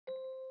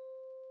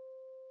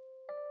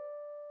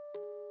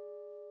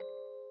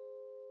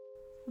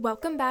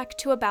Welcome back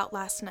to About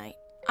Last Night.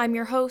 I'm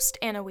your host,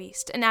 Anna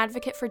Wiest, an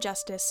advocate for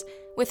justice,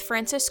 with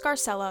Francis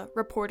Scarcella,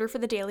 reporter for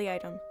the Daily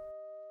Item.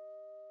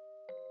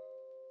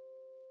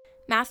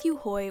 Matthew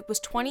Hoy was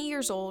 20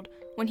 years old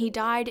when he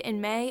died in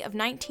May of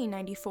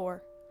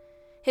 1994.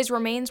 His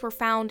remains were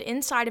found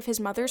inside of his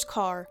mother's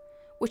car,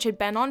 which had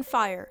been on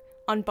fire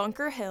on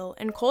Bunker Hill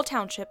in Cole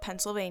Township,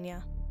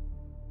 Pennsylvania.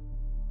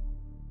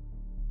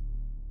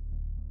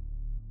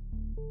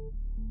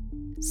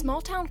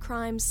 Small-town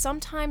crimes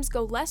sometimes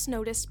go less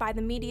noticed by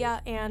the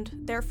media and,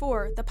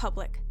 therefore, the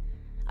public.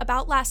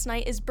 About Last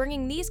Night is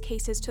bringing these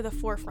cases to the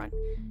forefront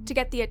to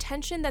get the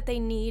attention that they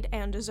need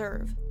and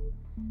deserve.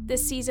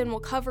 This season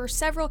will cover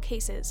several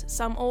cases,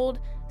 some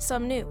old,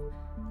 some new,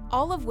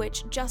 all of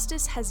which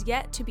justice has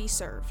yet to be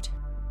served.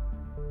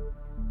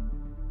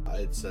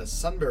 It's a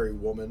Sunbury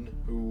woman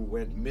who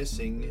went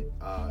missing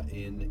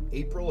in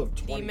April of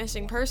 2020. The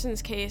missing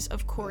persons case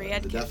of Corey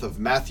Edkin. The death of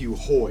Matthew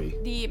Hoy.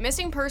 The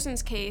missing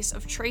persons case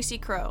of Tracy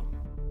Crow.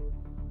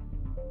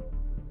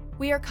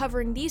 We are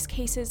covering these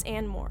cases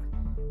and more,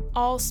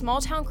 all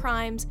small-town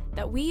crimes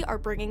that we are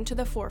bringing to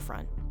the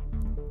forefront.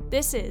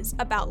 This is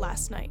About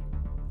Last Night,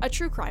 a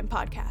true crime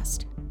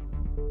podcast.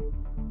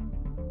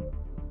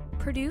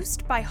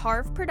 Produced by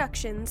Harv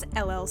Productions,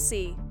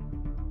 LLC.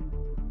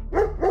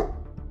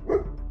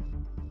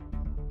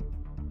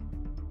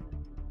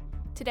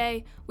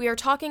 Today, we are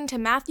talking to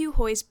Matthew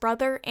Hoy's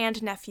brother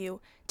and nephew,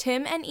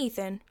 Tim and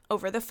Ethan,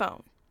 over the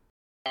phone.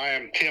 I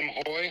am Tim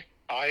Hoy.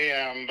 I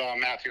am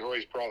Matthew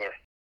Hoy's brother.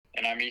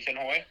 And I'm Ethan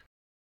Hoy.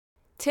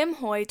 Tim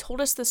Hoy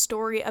told us the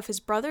story of his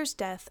brother's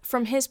death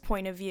from his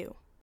point of view.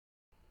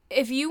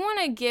 If you want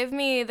to give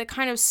me the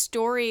kind of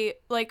story,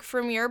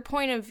 from your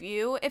point of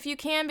view, if you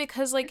can,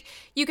 because,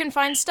 you can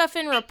find stuff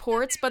in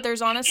reports, but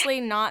there's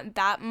honestly not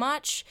that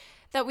much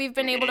that we've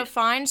been able to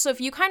find. So if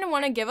you kind of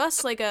want to give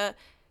us,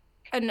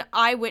 an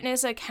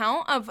eyewitness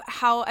account of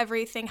how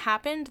everything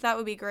happened, that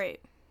would be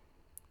great.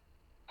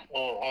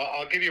 Well,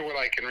 I'll give you what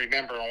I can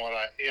remember and what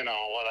I know.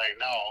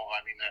 I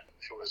mean,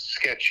 it was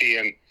sketchy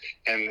and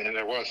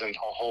there wasn't a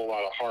whole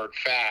lot of hard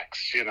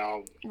facts,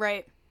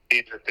 Right.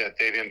 That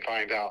they didn't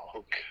find out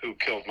who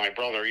killed my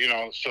brother,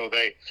 so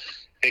they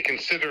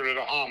considered it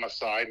a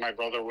homicide. My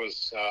brother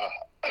was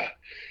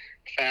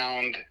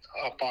found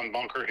up on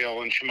Bunker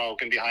Hill in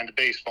Shamokin behind the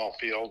baseball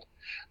field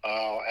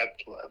at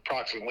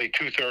approximately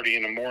 2:30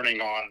 in the morning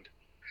on,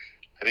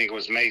 I think it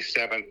was May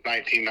 7th,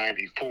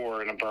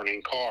 1994, in a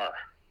burning car.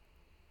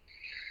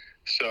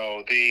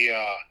 So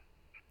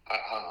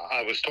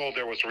I was told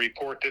there was a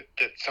report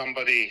that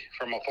somebody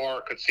from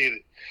afar could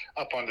see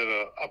up onto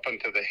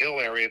the hill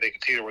area. They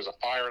could see there was a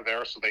fire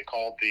there, so they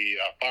called the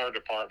fire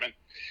department,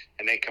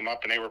 and they come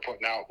up and they were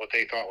putting out what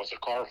they thought was a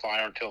car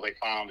fire until they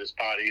found his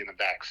body in the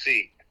back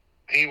seat.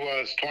 He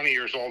was 20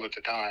 years old at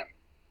the time.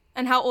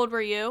 And how old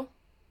were you?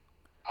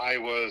 I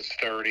was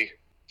 30.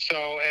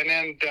 So, and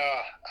then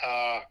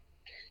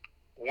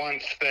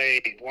once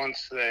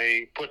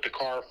they put the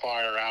car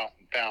fire out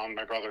and found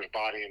my brother's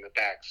body in the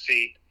back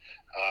seat,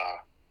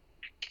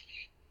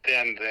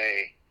 then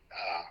they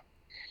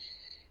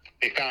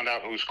found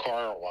out whose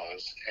car it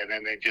was, and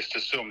then they just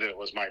assumed that it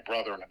was my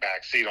brother in the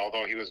back seat,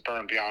 although he was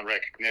burned beyond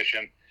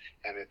recognition,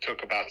 and it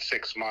took about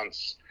 6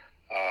 months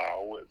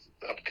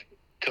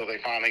till they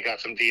finally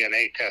got some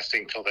DNA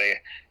testing, till they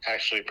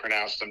actually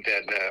pronounced him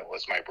dead, that it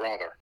was my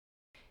brother.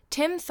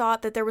 Tim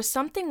thought that there was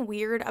something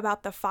weird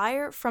about the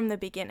fire from the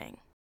beginning.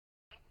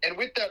 And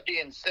with that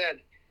being said,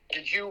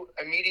 did you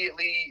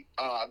immediately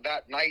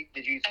that night?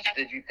 Did you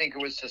think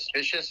it was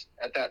suspicious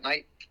at that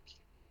night?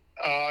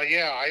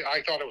 Yeah,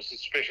 I thought it was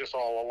suspicious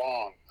all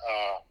along.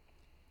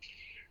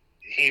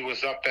 He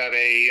was up at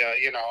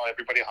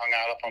everybody hung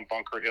out up on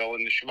Bunker Hill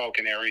in the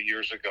Shamokin area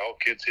years ago.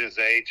 Kids his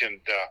age,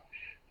 and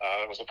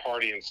it was a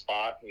partying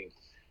spot,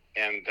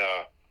 and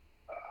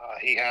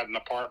he had an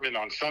apartment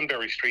on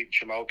Sunbury Street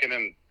in Shamokin,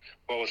 and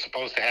what was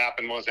supposed to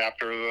happen was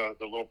after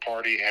the little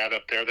party he had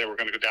up there, they were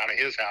going to go down to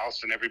his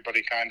house, and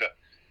everybody kind of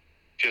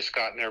just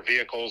got in their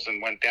vehicles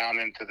and went down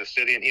into the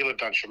city. And he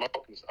lived on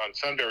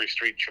Sunbury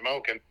Street in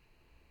Shamokin,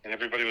 and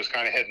everybody was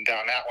kind of heading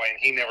down that way, and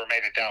he never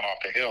made it down off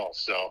the hill.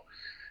 So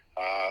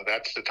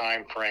that's the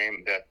time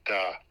frame that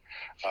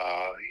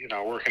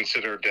we're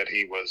considered that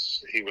he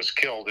was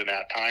killed in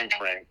that time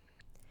frame.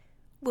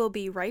 We'll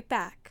be right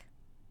back.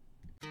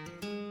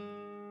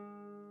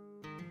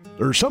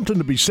 There's something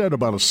to be said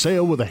about a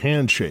sale with a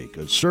handshake,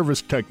 a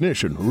service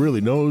technician who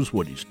really knows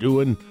what he's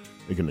doing.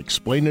 They can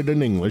explain it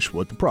in English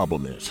what the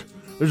problem is.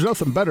 There's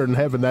nothing better than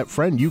having that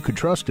friend you could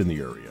trust in the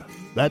area.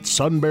 That's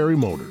Sunbury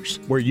Motors,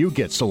 where you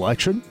get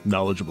selection,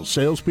 knowledgeable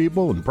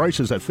salespeople, and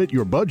prices that fit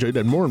your budget,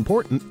 and more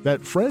important,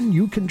 that friend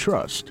you can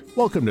trust.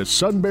 Welcome to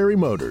Sunbury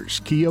Motors,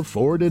 Kia,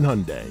 Ford, and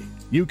Hyundai.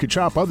 You could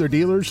shop other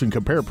dealers and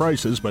compare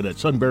prices, but at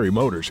Sunbury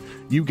Motors,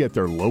 you get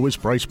their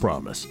lowest price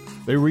promise.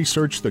 They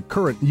research the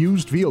current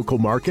used vehicle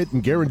market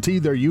and guarantee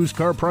their used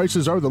car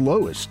prices are the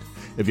lowest.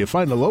 If you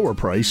find a lower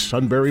price,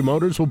 Sunbury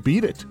Motors will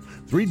beat it.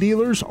 3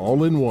 dealers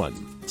all in one.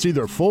 See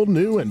their full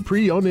new and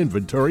pre-owned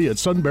inventory at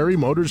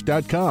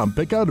sunburymotors.com.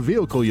 Pick out a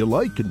vehicle you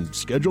like and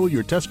schedule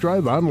your test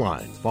drive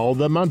online. Follow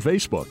them on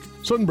Facebook.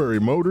 Sunbury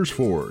Motors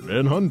Ford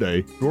and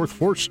Hyundai, North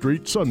 4th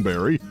Street,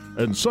 Sunbury,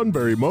 and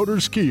Sunbury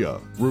Motors Kia,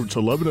 routes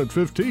 11 and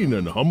 15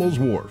 in Hummel's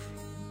Wharf.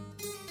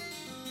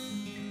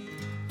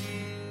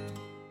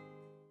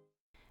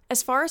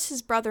 As far as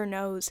his brother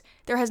knows,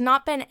 there has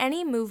not been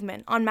any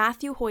movement on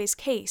Matthew Hoy's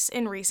case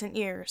in recent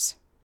years.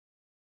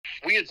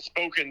 We had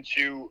spoken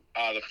to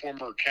the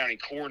former county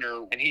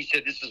coroner, and he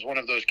said this is one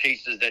of those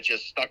cases that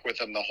just stuck with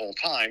him the whole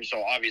time.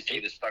 So obviously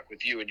this stuck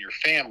with you and your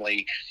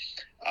family.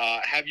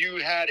 Have you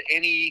had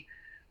any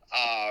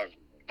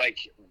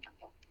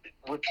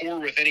rapport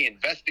with any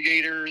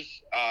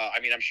investigators? I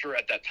mean, I'm sure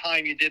at that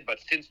time you did, but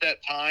since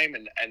that time,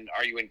 and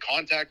are you in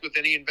contact with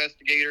any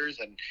investigators?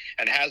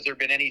 And has there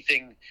been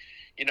anything,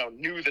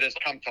 new that has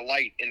come to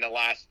light in the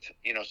last,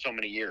 so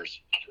many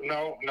years?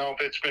 No,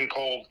 it's been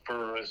cold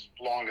for as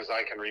long as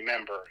I can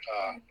remember.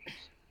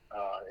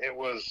 It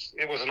was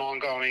an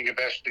ongoing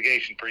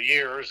investigation for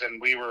years, and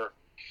we were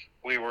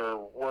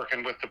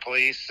working with the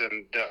police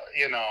and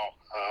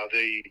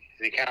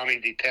the county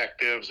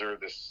detectives, or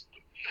this,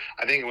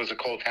 I think it was the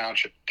Cole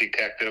Township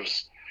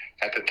detectives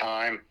at the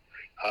time,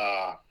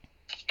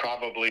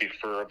 probably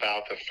for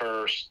about the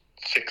first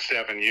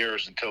 6-7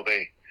 years until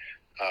they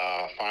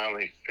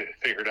finally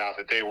figured out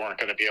that they weren't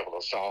going to be able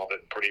to solve it,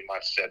 and pretty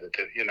much said that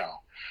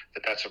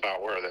that's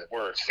about where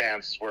it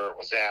stands, is where it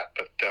was at.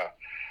 But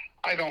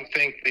I don't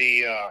think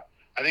I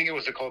think it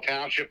was the Cole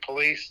Township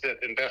police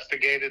that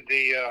investigated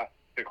the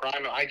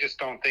crime. I just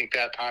don't think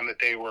that time that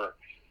they were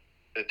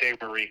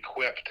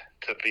equipped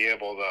to be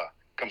able to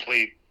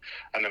complete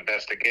an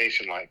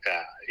investigation like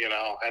that,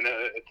 and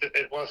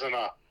it wasn't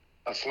a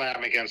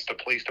slam against the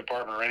police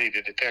department or any of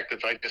the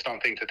detectives. I just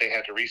don't think that they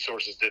had the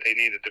resources that they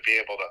needed to be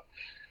able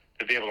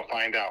to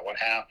find out what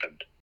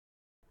happened.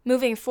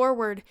 Moving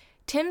forward,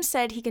 Tim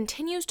said he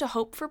continues to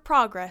hope for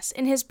progress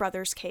in his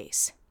brother's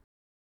case.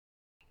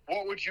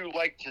 What would you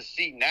like to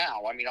see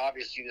now? I mean,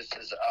 obviously this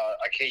is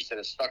a case that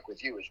has stuck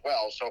with you as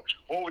well. So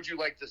what would you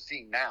like to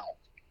see now?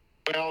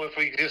 Well, if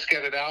we just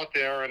get it out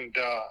there and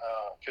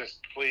just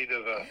plead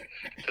to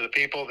the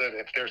people that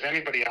if there's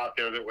anybody out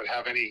there that would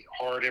have any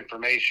hard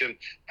information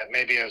that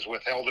maybe has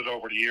withheld it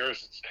over the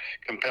years, it's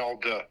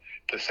compelled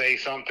to say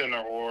something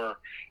or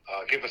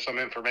give us some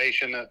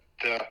information that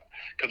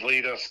could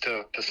lead us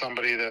to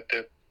somebody that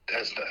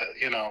has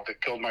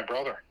that killed my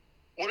brother.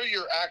 What are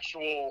your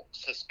actual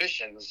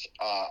suspicions?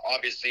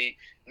 Obviously,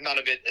 none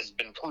of it has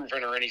been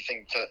proven or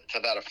anything to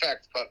that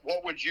effect. But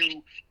what would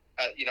you,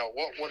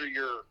 what are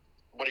your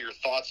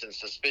thoughts and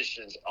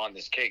suspicions on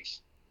this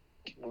case?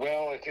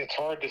 Well, it's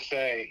hard to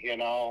say.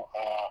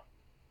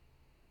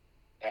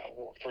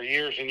 For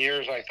years and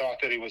years, I thought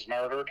that he was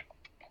murdered.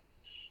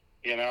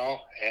 And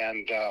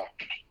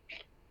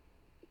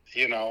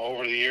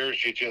over the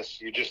years, you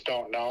just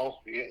don't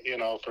know.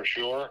 For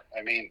sure.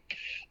 I mean,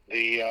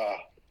 the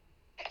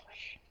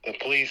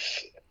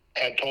police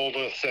had told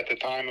us at the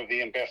time of the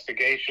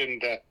investigation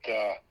that,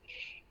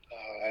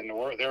 and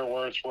their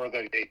words were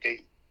that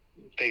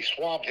they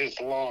swabbed his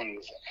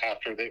lungs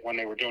when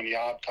they were doing the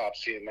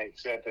autopsy, and they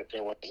said that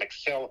there was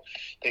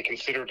they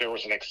considered there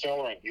was an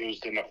accelerant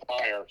used in the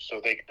fire, so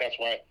that's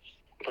why I'm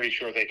pretty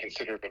sure they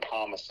considered it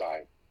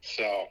homicide.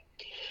 So,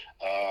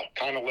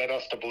 kind of led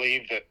us to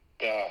believe that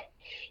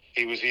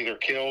he was either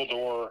killed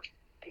or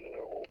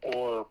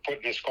put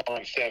in his car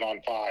and set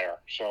on fire,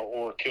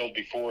 or killed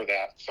before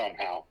that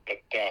somehow.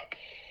 But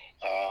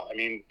I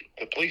mean,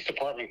 the police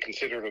department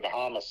considered it a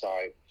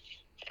homicide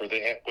with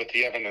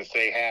the evidence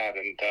they had,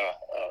 and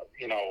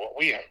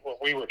what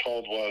we were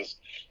told was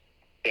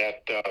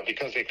that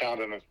because they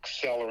found an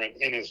accelerant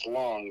in his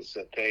lungs,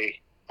 that they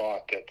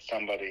thought that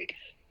somebody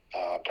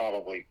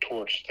probably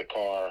torched the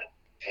car,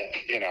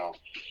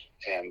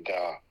 and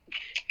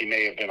he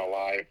may have been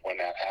alive when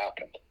that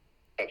happened.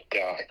 But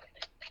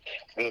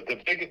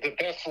the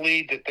best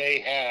lead that they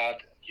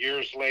had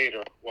years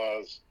later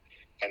was,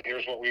 and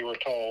here's what we were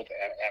told,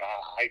 and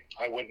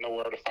I wouldn't know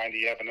where to find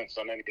the evidence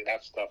on any of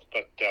that stuff,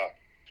 but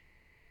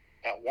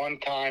at one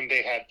time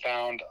they had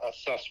found a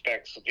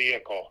suspect's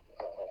vehicle,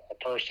 a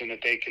person that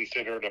they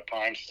considered a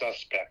prime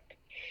suspect,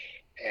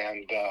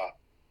 and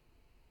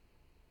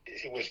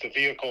it was the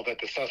vehicle that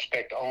the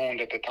suspect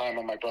owned at the time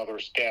of my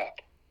brother's death.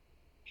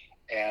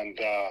 And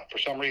for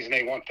some reason,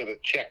 they wanted to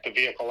check the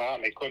vehicle out,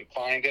 and they couldn't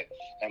find it.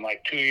 And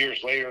like 2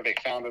 years later, they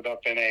found it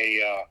up in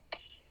a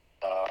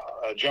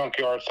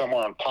junkyard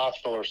somewhere in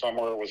Pottsville or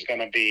somewhere. It was going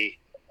to be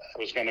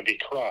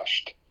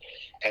crushed.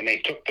 And they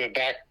took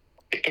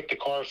the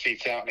car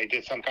seats out, and they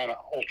did some kind of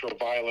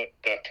ultraviolet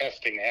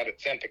testing. They had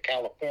it sent to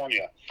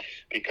California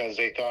because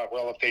they thought,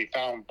 well, if they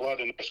found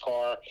blood in this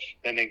car,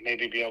 then they'd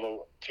maybe be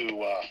able to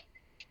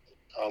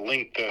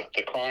link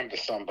the crime to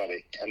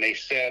somebody. And they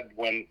said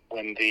when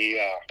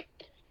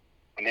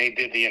they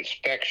did the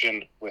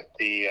inspection with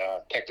the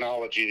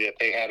technology that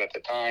they had at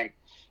the time,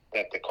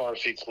 that the car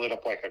seats lit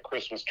up like a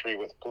Christmas tree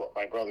with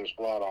my brother's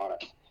blood on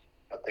it.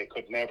 But they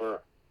could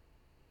never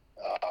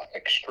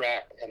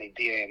extract any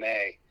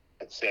DNA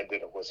that said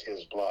that it was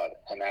his blood,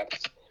 and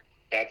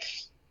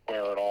that's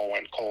where it all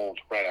went cold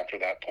right after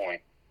that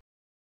point.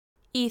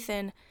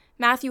 Ethan,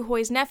 Matthew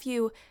Hoy's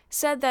nephew,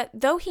 said that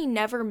though he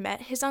never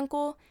met his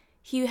uncle,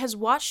 he has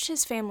watched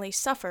his family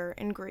suffer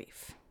in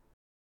grief.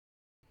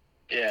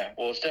 Yeah,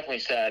 well, it's definitely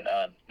sad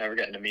never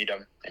getting to meet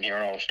him and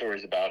hearing all the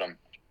stories about him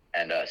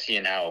and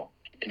seeing how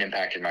it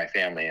impacted my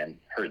family and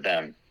hurt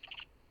them.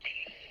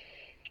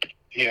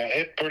 Yeah,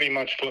 it pretty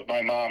much put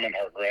my mom in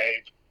her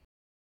grave.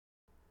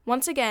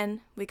 Once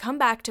again, we come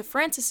back to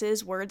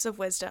Francis's words of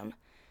wisdom.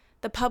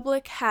 The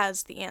public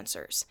has the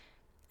answers,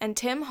 and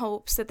Tim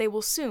hopes that they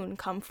will soon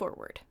come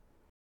forward.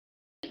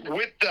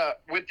 With the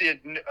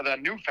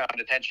newfound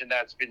attention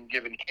that's been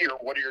given here,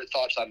 what are your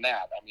thoughts on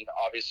that? I mean,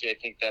 obviously, I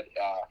think that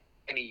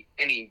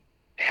any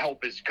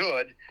help is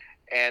good,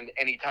 and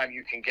anytime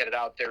you can get it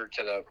out there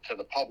to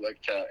the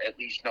public to at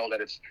least know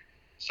that it's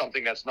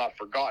something that's not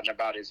forgotten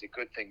about is a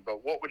good thing.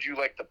 But what would you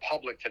like the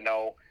public to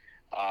know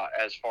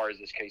as far as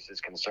this case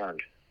is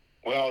concerned?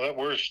 Well, that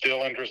we're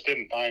still interested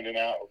in finding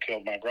out who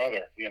killed my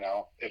brother,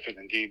 if it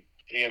indeed,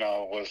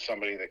 was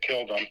somebody that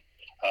killed him.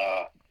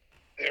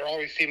 There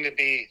always seem to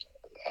be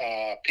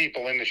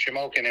people in the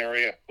Shamokin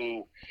area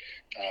who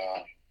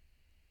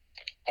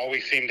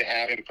always seem to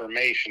have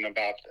information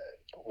about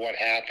what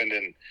happened,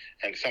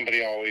 and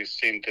somebody always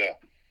seemed to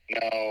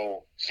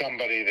know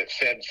somebody that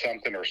said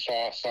something or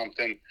saw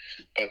something.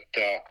 But,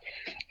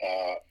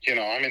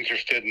 I'm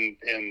interested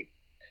in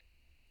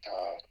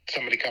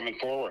somebody coming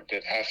forward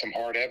that has some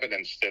hard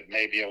evidence that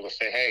may be able to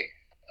say, hey,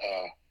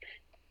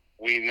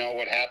 we know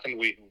what happened.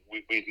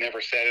 We've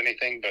never said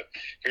anything, but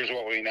here's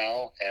what we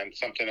know, and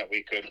something that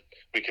we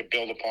could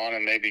build upon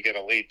and maybe get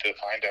a lead to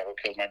find out who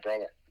killed my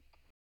brother.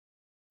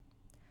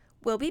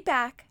 We'll be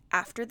back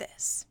after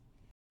this.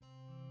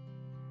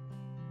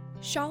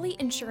 Shawley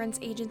Insurance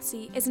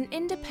Agency is an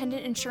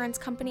independent insurance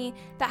company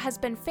that has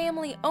been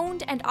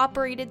family-owned and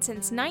operated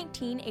since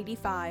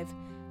 1985.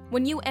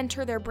 When you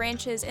enter their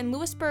branches in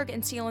Lewisburg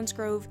and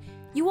Selinsgrove,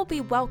 you will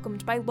be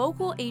welcomed by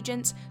local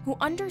agents who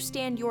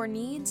understand your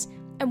needs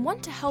and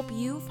want to help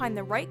you find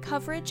the right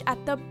coverage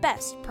at the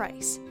best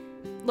price.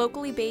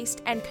 Locally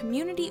based and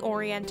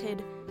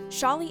community-oriented,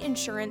 Shawley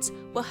Insurance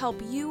will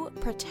help you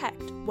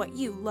protect what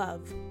you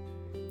love.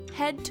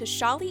 Head to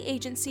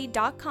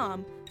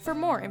ShawleyAgency.com for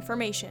more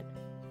information.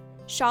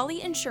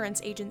 Shawley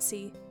Insurance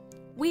Agency.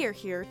 We're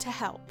here to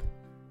help.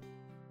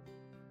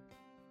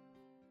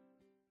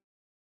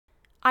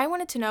 I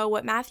wanted to know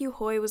what Matthew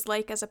Hoy was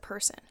like as a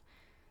person.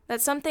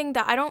 That's something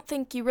that I don't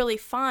think you really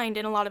find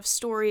in a lot of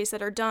stories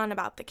that are done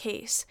about the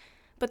case.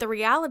 But the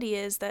reality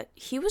is that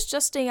he was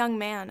just a young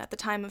man at the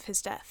time of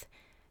his death,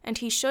 and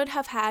he should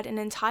have had an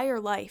entire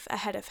life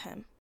ahead of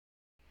him.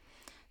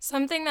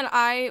 Something that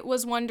I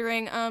was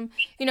wondering,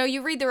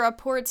 you read the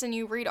reports and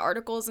you read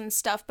articles and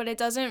stuff, but it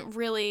doesn't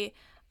really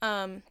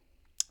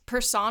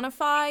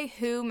personify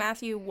who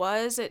Matthew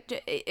was.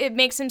 It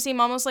makes him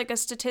seem almost like a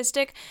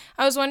statistic.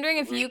 I was wondering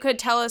if you could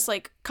tell us,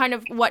 kind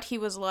of what he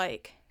was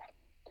like.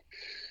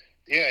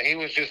 Yeah, he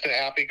was just a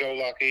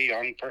happy-go-lucky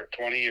young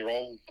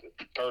 20-year-old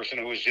person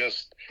who was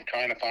just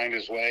trying to find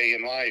his way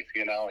in life.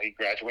 He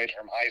graduated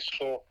from high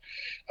school.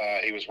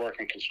 He was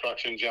working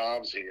construction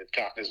jobs. He had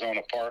gotten his own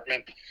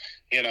apartment.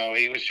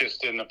 He was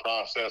just in the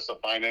process of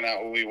finding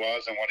out who he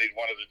was and what he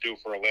wanted to do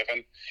for a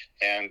living,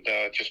 and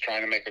just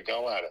trying to make a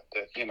go at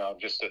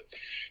it. Just a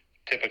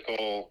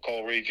typical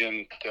coal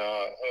region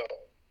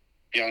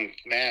young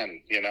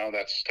man.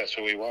 That's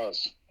who he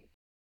was.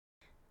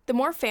 The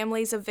more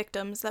families of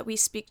victims that we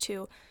speak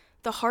to,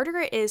 the harder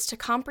it is to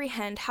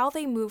comprehend how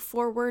they move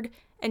forward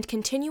and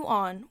continue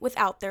on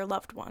without their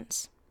loved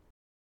ones.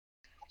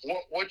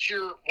 What's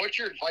your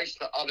advice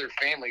to other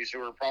families who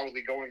are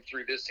probably going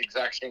through this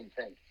exact same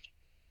thing?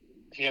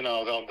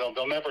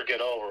 They'll never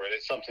get over it.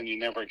 It's something you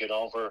never get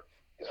over.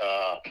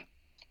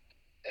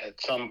 At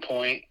some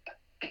point,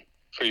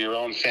 for your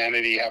own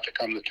sanity, you have to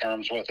come to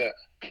terms with it.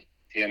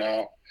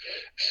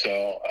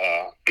 So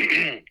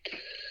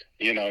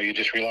you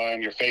just rely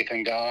on your faith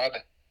in God,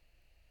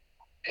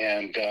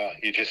 and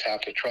you just have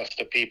to trust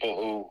the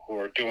people who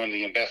are doing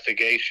the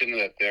investigation,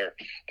 that they're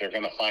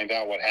going to find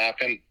out what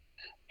happened.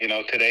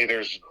 Today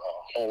there's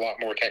a whole lot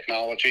more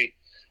technology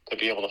to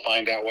be able to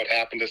find out what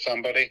happened to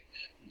somebody.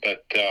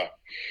 But the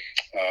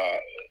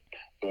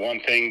one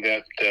thing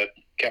that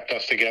kept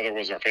us together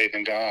was our faith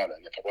in God,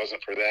 and if it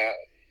wasn't for that,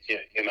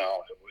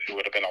 it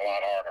would have been a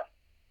lot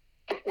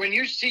harder. When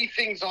you see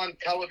things on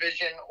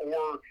television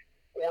or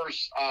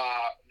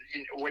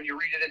when you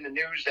read it in the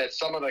news that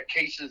some of the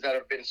cases that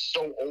have been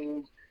so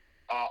old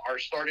are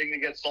starting to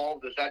get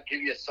solved, does that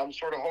give you some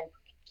sort of hope?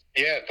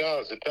 Yeah, it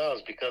does. It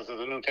does, because of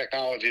the new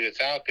technology that's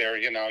out there.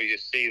 You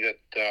see that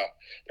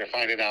they're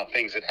finding out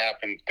things that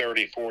happened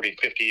 30, 40,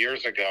 50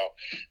 years ago,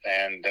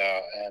 and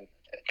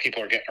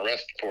people are getting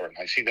arrested for it. And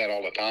I see that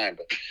all the time.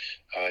 But,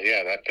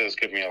 that does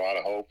give me a lot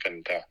of hope,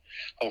 and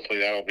hopefully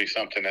that'll be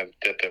something that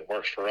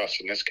works for us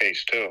in this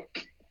case, too.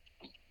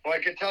 Well, I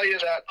can tell you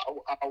that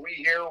we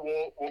here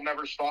will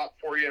never stop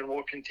for you, and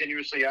we'll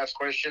continuously ask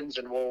questions,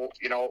 and we'll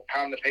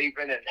pound the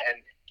pavement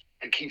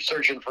and keep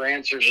searching for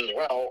answers as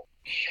well.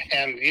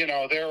 And, you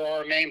know, there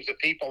are names of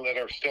people that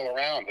are still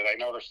around that I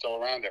know are still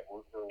around that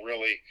were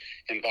really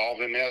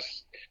involved in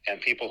this, and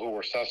people who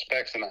were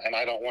suspects. And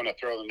I don't want to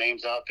throw the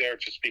names out there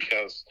just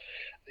because,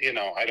 you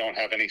know, I don't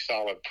have any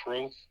solid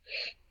proof.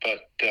 But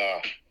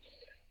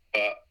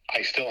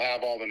I still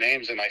have all the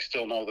names, and I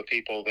still know the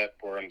people that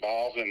were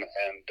involved, and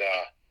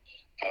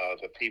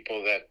the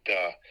people that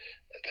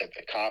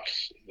the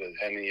cops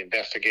and the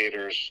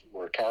investigators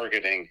were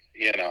targeting,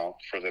 you know,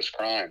 for this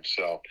crime.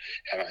 So,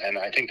 and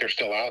I think they're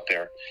still out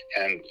there,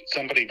 and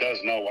somebody does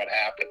know what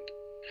happened,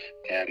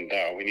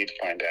 and we need to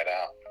find that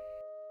out.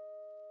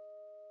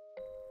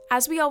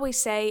 As we always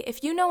say,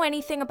 if you know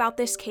anything about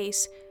this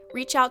case,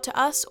 reach out to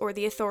us or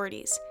the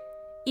authorities.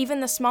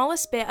 Even the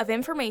smallest bit of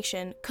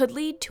information could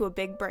lead to a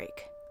big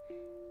break.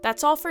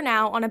 That's all for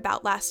now on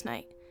About Last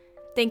Night.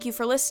 Thank you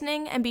for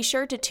listening, and be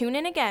sure to tune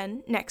in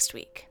again next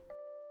week.